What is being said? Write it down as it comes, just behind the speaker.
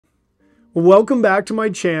Welcome back to my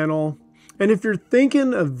channel, and if you're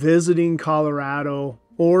thinking of visiting Colorado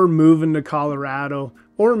or moving to Colorado,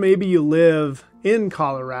 or maybe you live in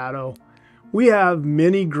Colorado, we have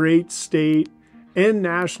many great state and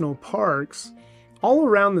national parks all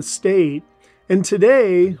around the state, and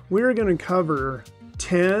today we're going to cover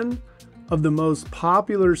 10 of the most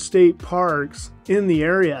popular state parks in the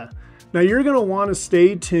area. Now you're going to want to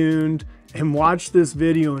stay tuned and watch this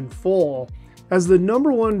video in full, as the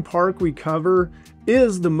number one park we cover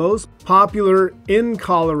is the most popular in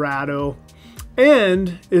Colorado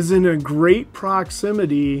and is in a great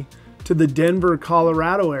proximity to the Denver,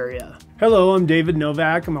 Colorado area. Hello, I'm David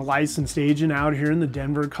Novak. I'm a licensed agent out here in the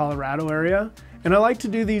Denver, Colorado area, and I like to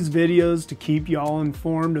do these videos to keep y'all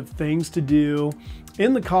informed of things to do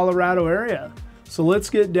in the Colorado area. So let's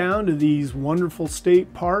get down to these wonderful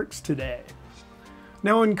state parks today.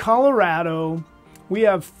 Now in Colorado, we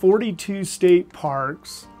have 42 state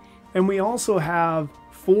parks, and we also have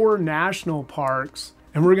 4 national parks,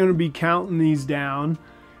 and we're going to be counting these down.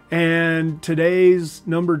 And today's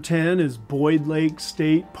number 10 is Boyd Lake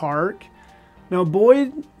State Park. Now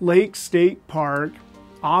Boyd Lake State Park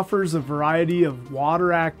offers a variety of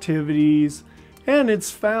water activities, and it's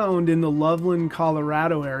found in the Loveland,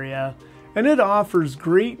 Colorado area, and it offers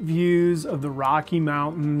great views of the Rocky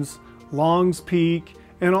Mountains, Longs Peak,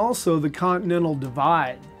 and also the Continental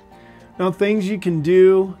Divide. Now, things you can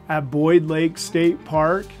do at Boyd Lake State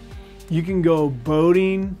Park: you can go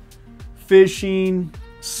boating, fishing,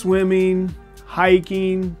 swimming,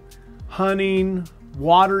 hiking, hunting,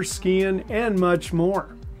 water skiing, and much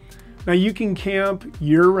more. Now you can camp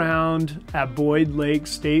year-round at Boyd Lake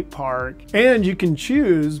State Park, and you can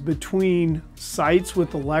choose between sites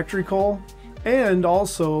with electrical and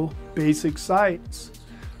also basic sites.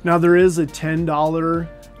 Now there is a $10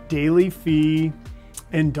 daily fee,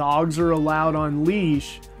 and dogs are allowed on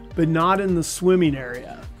leash, but not in the swimming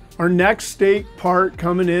area. Our next state park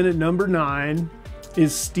coming in at number 9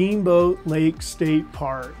 is Steamboat Lake State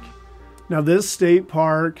Park. Now this state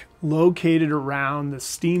park, located around the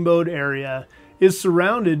Steamboat area, is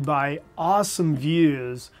surrounded by awesome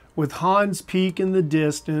views with Hans Peak in the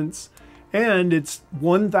distance, and its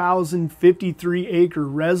 1,053 acre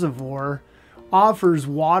reservoir offers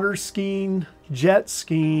water skiing, jet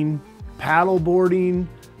skiing, paddleboarding,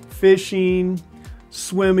 fishing,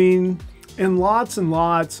 swimming, and lots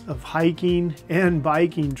of hiking and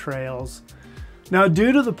biking trails. Now,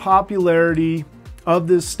 due to the popularity of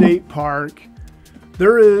this state park,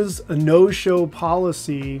 there is a no-show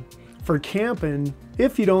policy for camping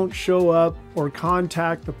if you don't show up or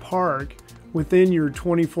contact the park within your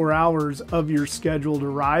 24 hours of your scheduled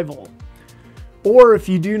arrival. Or if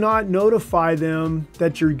you do not notify them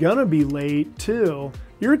that you're gonna be late too,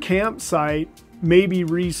 your campsite may be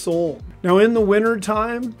resold. Now in the winter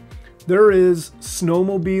time, there is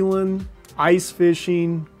snowmobiling, ice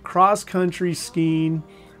fishing, cross-country skiing,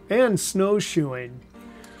 and snowshoeing.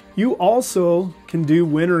 You also can do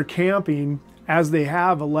winter camping, as they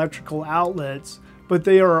have electrical outlets, but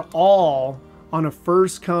they are all on a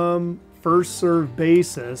first come, first served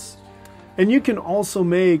basis. And you can also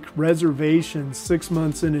make reservations 6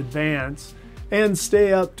 months in advance and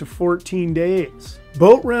stay up to 14 days.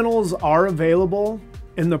 Boat rentals are available,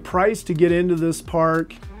 and the price to get into this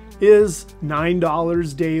park is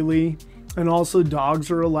 $9 daily, and also dogs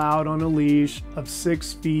are allowed on a leash of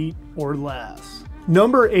 6 feet or less.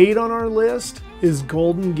 Number 8 on our list is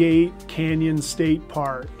Golden Gate Canyon State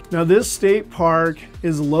Park. Now this state park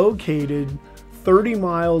is located 30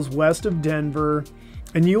 miles west of Denver,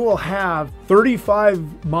 and you will have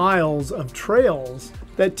 35 miles of trails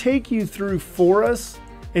that take you through forests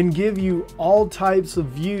and give you all types of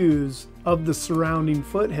views of the surrounding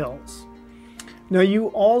foothills. Now you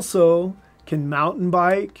also can mountain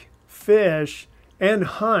bike, fish, and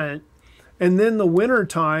hunt, and then the winter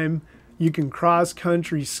time you can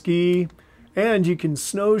cross-country ski and you can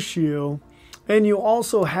snowshoe, and you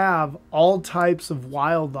also have all types of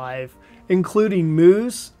wildlife, including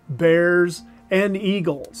moose, bears, and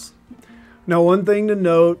eagles. Now one thing to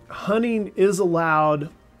note, hunting is allowed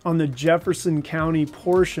on the Jefferson County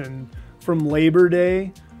portion from Labor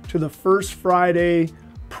Day to the first Friday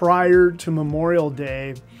prior to Memorial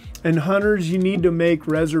Day, and hunters, you need to make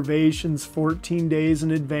reservations 14 days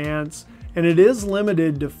in advance, and it is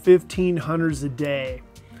limited to 15 hunters a day.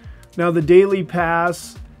 Now the daily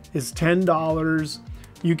pass is $10.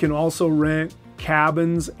 You can also rent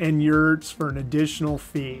cabins and yurts for an additional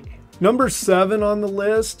fee. Number 7 on the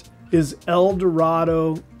list is El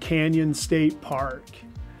Dorado Canyon State Park.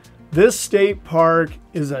 This state park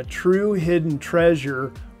is a true hidden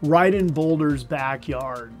treasure right in Boulder's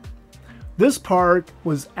backyard. This park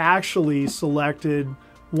was actually selected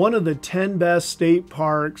one of the 10 best state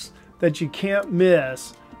parks that you can't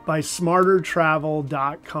miss by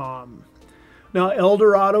smartertravel.com. Now, El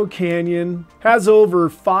Dorado Canyon has over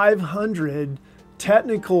 500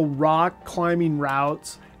 technical rock climbing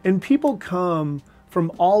routes, and people come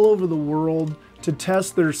from all over the world to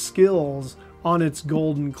test their skills on its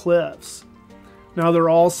golden cliffs. Now, there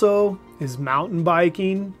also is mountain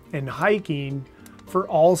biking and hiking for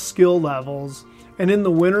all skill levels, and in the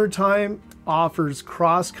wintertime offers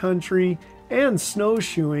cross-country and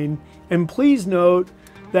snowshoeing. And please note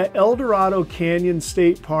that El Dorado Canyon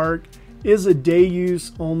State Park is a day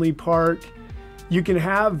use only park. You can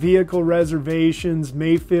have vehicle reservations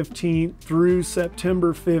May 15th through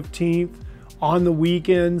September 15th on the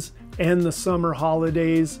weekends and the summer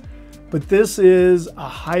holidays, but this is a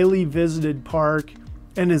highly visited park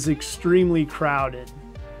and is extremely crowded.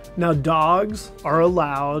 Now, dogs are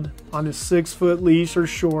allowed on a 6-foot leash or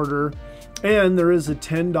shorter, and there is a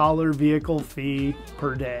 $10 vehicle fee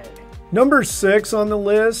per day. Number 6 on the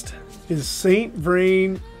list is St.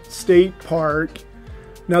 Vrain State Park.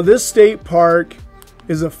 Now, this state park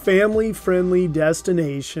is a family-friendly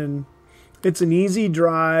destination. It's an easy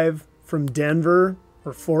drive from Denver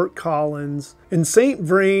or Fort Collins, and St.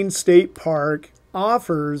 Vrain State Park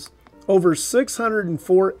offers over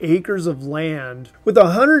 604 acres of land with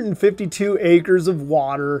 152 acres of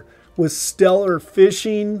water with stellar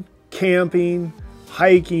fishing, camping,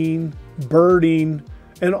 hiking, birding,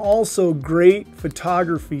 and also great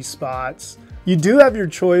photography spots. You do have your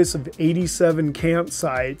choice of 87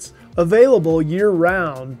 campsites available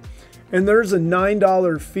year-round, and there's a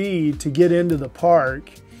 $9 fee to get into the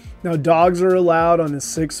park. Now, dogs are allowed on a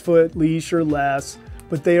 6-foot leash or less,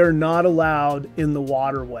 but they are not allowed in the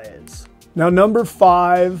waterways. Now, number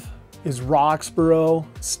 5 is Roxborough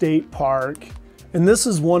State Park, and this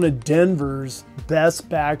is one of Denver's best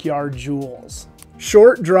backyard jewels.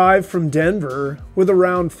 Short drive from Denver with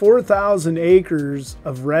around 4,000 acres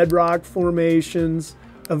of red rock formations,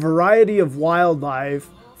 a variety of wildlife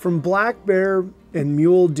from black bear and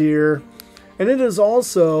mule deer, and it is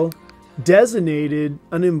also designated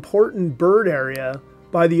an important bird area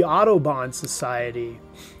by the Audubon Society.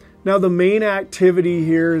 Now, the main activity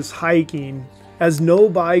here is hiking, as no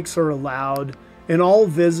bikes are allowed and all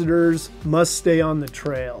visitors must stay on the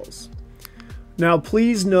trails. Now,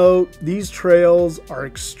 please note these trails are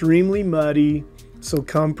extremely muddy, so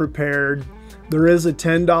come prepared. There is a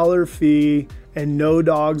 $10 fee and no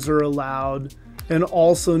dogs are allowed. And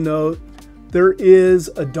also note there is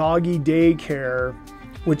a doggy daycare,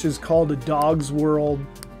 which is called a Dog's World,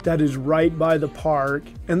 that is right by the park,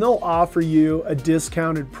 and they'll offer you a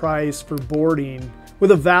discounted price for boarding with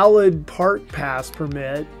a valid park pass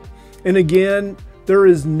permit. And again, there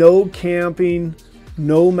is no camping,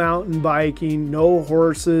 no mountain biking, no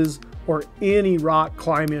horses, or any rock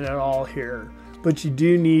climbing at all here. But you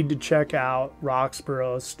do need to check out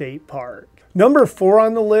Roxborough State Park. Number 4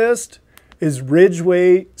 on the list is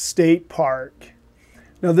Ridgway State Park.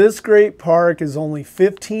 Now, this great park is only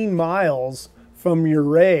 15 miles from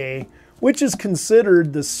Ouray, which is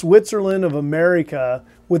considered the Switzerland of America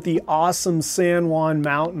with the awesome San Juan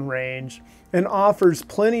mountain range, and offers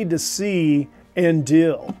plenty to see and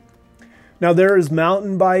do. Now, there is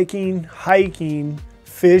mountain biking, hiking,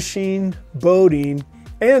 fishing, boating,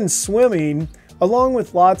 and swimming, along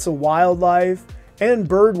with lots of wildlife and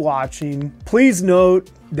bird watching. Please note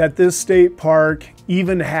that this state park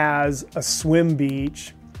even has a swim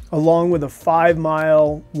beach along with a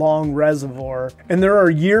 5-mile long reservoir, and there are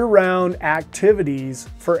year-round activities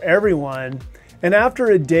for everyone. And after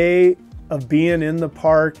a day of being in the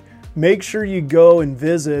park, make sure you go and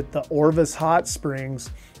visit the Orvis Hot Springs,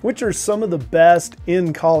 which are some of the best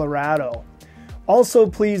in Colorado. Also,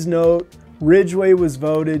 please note Ridgway was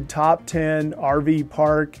voted top 10 RV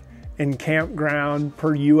park and campground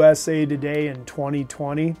per USA Today in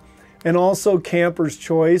 2020, and also Camper's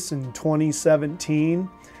Choice in 2017.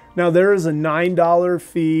 Now, there is a $9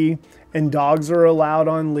 fee and dogs are allowed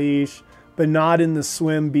on leash, but not in the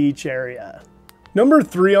swim beach area. Number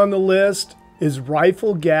 3 on the list is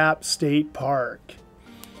Rifle Gap State Park.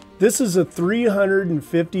 This is a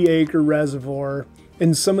 350-acre reservoir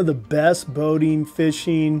and some of the best boating,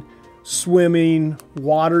 fishing, swimming,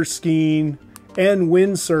 water skiing, and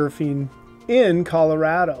windsurfing in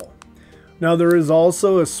Colorado. Now, there is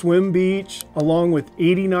also a swim beach along with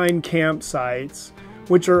 89 campsites,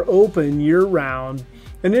 which are open year-round,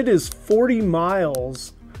 and it is 40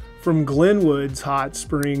 miles from Glenwood's Hot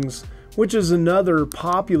Springs, which is another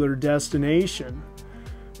popular destination.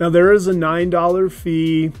 Now, there is a $9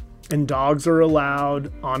 fee and dogs are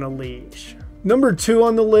allowed on a leash. Number 2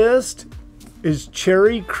 on the list is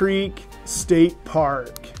Cherry Creek State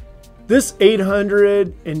Park. This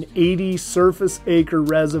 880 surface acre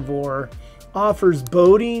reservoir offers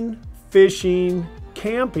boating, fishing,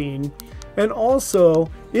 camping, and also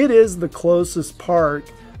it is the closest park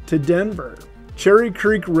to Denver. Cherry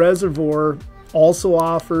Creek Reservoir also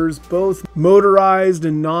offers both motorized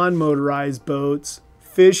and non-motorized boats,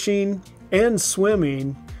 fishing and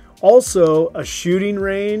swimming, also a shooting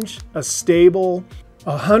range, a stable,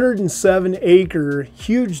 a 107-acre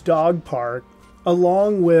huge dog park,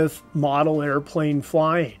 along with model airplane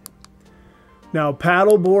flying. Now,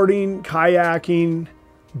 paddleboarding, kayaking,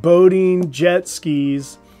 boating, jet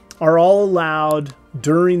skis are all allowed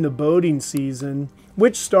during the boating season,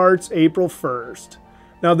 which starts April 1st.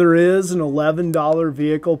 Now, there is an $11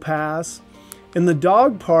 vehicle pass, and the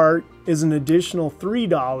dog park is an additional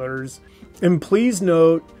 $3. And please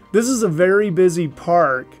note, this is a very busy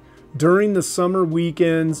park during the summer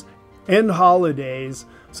weekends and holidays,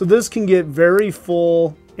 so this can get very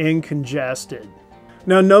full and congested.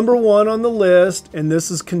 Now, number one on the list, and this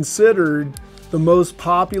is considered the most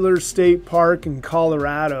popular state park in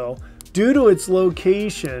Colorado due to its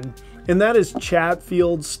location, and that is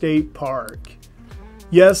Chatfield State Park.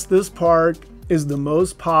 Yes, this park is the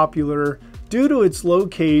most popular due to its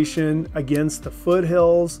location against the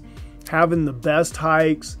foothills, having the best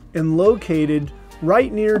hikes, and located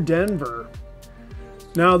right near Denver.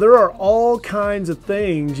 Now, there are all kinds of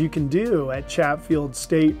things you can do at Chatfield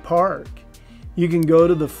State Park. You can go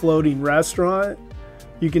to the floating restaurant,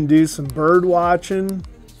 you can do some bird watching,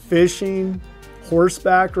 fishing,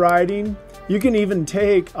 horseback riding. You can even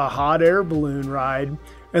take a hot air balloon ride.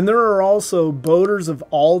 And there are also boaters of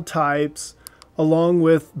all types, along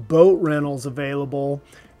with boat rentals available,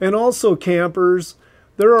 and also campers.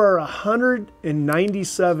 There are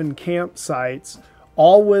 197 campsites,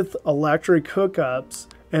 all with electric hookups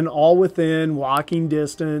and all within walking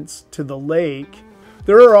distance to the lake.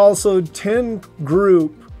 There are also 10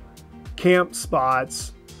 group camp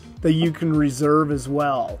spots that you can reserve as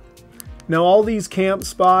well. Now, all these camp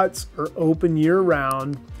spots are open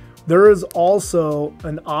year-round. There is also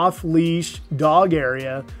an off-leash dog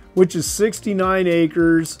area, which is 69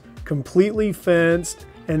 acres, completely fenced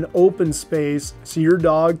and open space, so your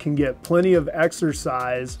dog can get plenty of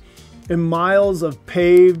exercise, and miles of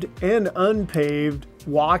paved and unpaved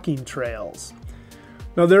walking trails.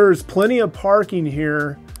 Now, there is plenty of parking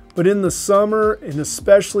here, but in the summer and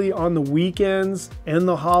especially on the weekends and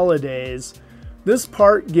the holidays, this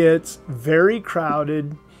park gets very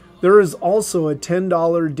crowded. There is also a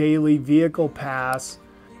 $10 daily vehicle pass,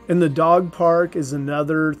 and the dog park is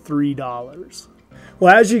another $3.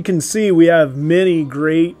 Well, as you can see, we have many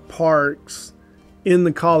great parks in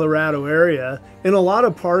the Colorado area, and a lot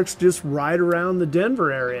of parks just right around the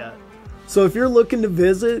Denver area. So if you're looking to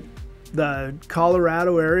visit the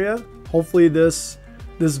Colorado area, hopefully this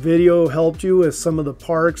video helped you with some of the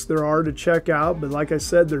parks there are to check out. But like I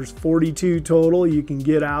said, there's 42 total. You can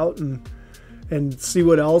get out and see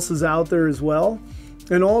what else is out there as well.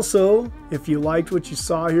 And also, if you liked what you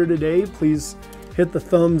saw here today, please hit the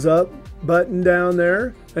thumbs up button down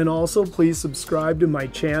there. And also, please subscribe to my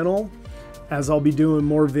channel, as I'll be doing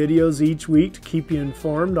more videos each week to keep you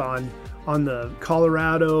informed on the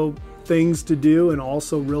Colorado things to do and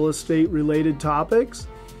also real estate related topics.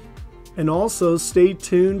 And also stay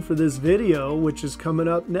tuned for this video, which is coming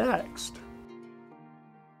up next.